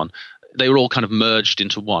 and so on. They were all kind of merged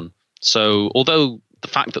into one. So although the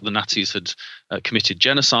fact that the Nazis had committed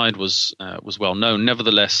genocide was well known,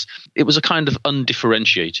 nevertheless, it was a kind of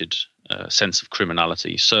undifferentiated sense of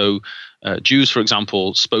criminality. So Jews, for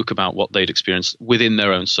example, spoke about what they'd experienced within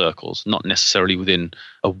their own circles, not necessarily within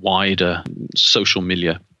a wider social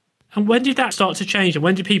milieu. And when did that start to change? And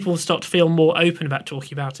when did people start to feel more open about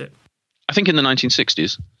talking about it? I think in the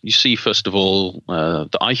 1960s. You see, first of all,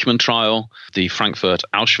 the Eichmann trial, the Frankfurt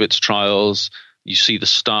Auschwitz trials. You see the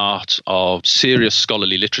start of serious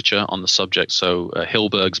scholarly literature on the subject. So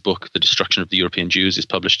Hilberg's book, The Destruction of the European Jews, is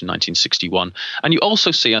published in 1961. And you also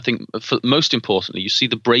see, I think, most importantly, you see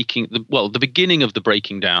the beginning of the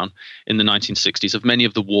breaking down in the 1960s of many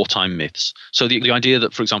of the wartime myths. So the idea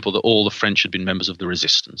that, for example, that all the French had been members of the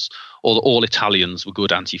resistance, or that all Italians were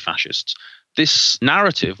good anti-fascists. This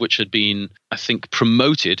narrative, which had been, I think,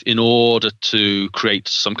 promoted in order to create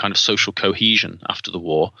some kind of social cohesion after the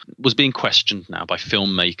war, was being questioned now by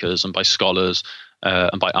filmmakers and by scholars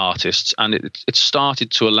and by artists. And it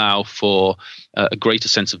started to allow for a greater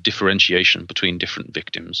sense of differentiation between different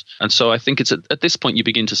victims. And so I think it's at this point you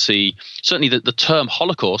begin to see, certainly the term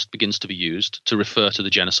Holocaust begins to be used to refer to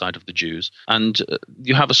the genocide of the Jews. And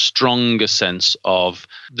you have a stronger sense of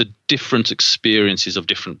the different experiences of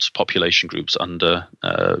different population groups under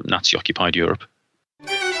Nazi-occupied Europe.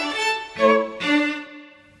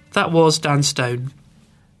 That was Dan Stone.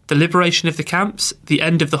 The Liberation of the Camps, The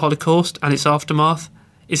End of the Holocaust and Its Aftermath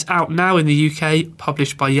is out now in the UK,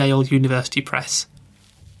 published by Yale University Press.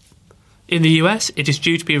 In the US, it is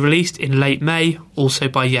due to be released in late May, also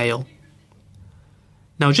by Yale.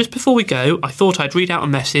 Now, just before we go, I thought I'd read out a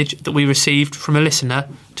message that we received from a listener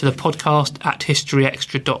to the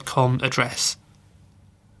podcast@historyextra.com address.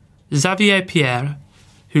 Xavier Pierre,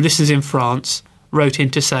 who listens in France, wrote in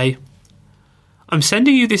to say, "I'm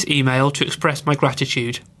sending you this email to express my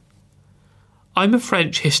gratitude. I'm a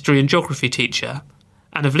French history and geography teacher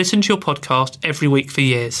and have listened to your podcast every week for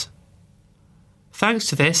years. Thanks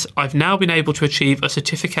to this, I've now been able to achieve a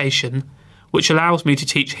certification which allows me to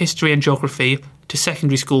teach history and geography to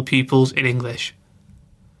secondary school pupils in English.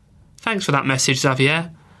 Thanks for that message,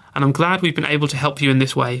 Xavier, and I'm glad we've been able to help you in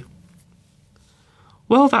this way."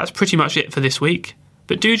 Well, that's pretty much it for this week,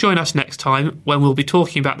 but do join us next time when we'll be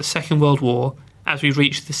talking about the Second World War as we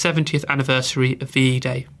reach the 70th anniversary of VE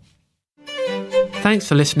Day. Thanks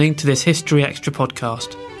for listening to this History Extra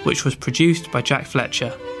podcast, which was produced by Jack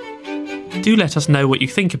Fletcher. Do let us know what you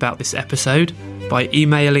think about this episode by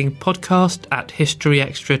emailing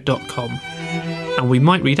podcast@historyextra.com, and we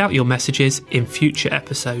might read out your messages in future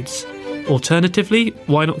episodes. Alternatively,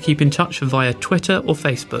 why not keep in touch via Twitter or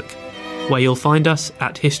Facebook, where you'll find us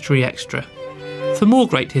at History Extra. For more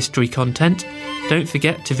great history content, don't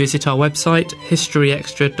forget to visit our website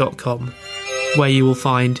historyextra.com, where you will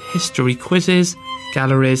find history quizzes,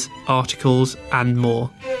 galleries, articles and more.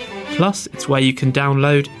 Plus, it's where you can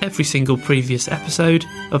download every single previous episode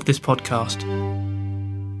of this podcast.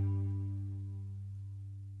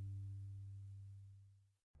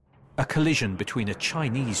 A collision between a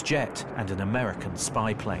Chinese jet and an American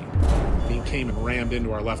spy plane. He came and rammed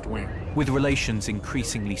into our left wing. With relations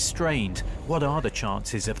increasingly strained, what are the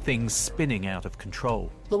chances of things spinning out of control?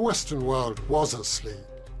 The Western world was asleep.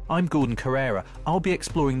 I'm Gordon Carrera. I'll be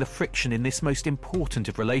exploring the friction in this most important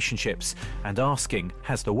of relationships and asking,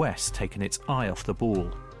 has the West taken its eye off the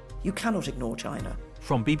ball? You cannot ignore China.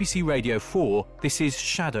 From BBC Radio 4, this is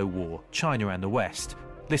Shadow War, China and the West.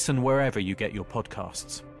 Listen wherever you get your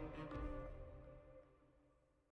podcasts.